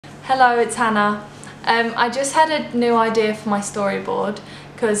Hello, it's Hannah. I just had a new idea for my storyboard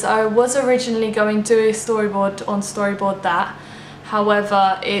because I was originally going to do a storyboard on Storyboard That.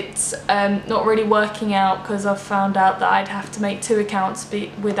 However, it's not really working out because I've found out that I'd have to make 2 accounts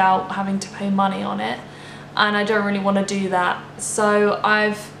without having to pay money on it, and I don't really want to do that. So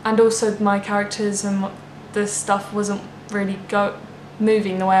and also my characters and the stuff wasn't really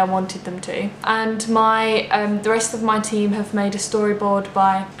moving the way I wanted them to. And the rest of my team have made a storyboard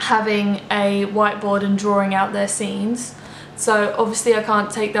by having a whiteboard and drawing out their scenes. So obviously I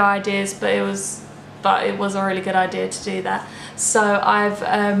can't take their ideas, but it was a really good idea to do that. So I've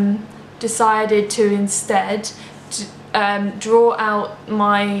decided to instead draw out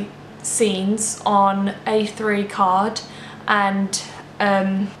my scenes on A3 card and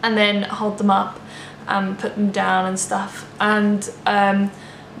then hold them up and put them down and stuff. And I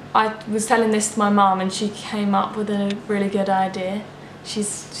was telling this to my mum and she came up with a really good idea.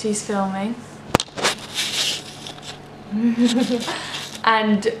 She's filming.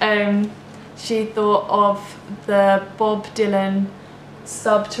 And she thought of the Bob Dylan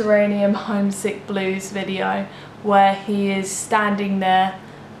Subterranean Homesick Blues video where he is standing there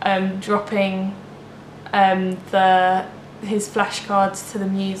dropping his flashcards to the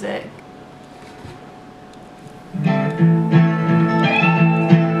music.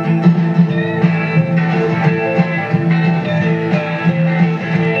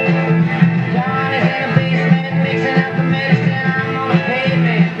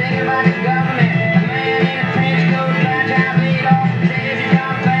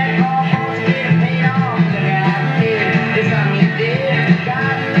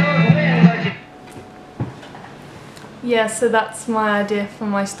 Yeah, so that's my idea for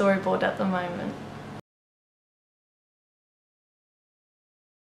my storyboard at the moment.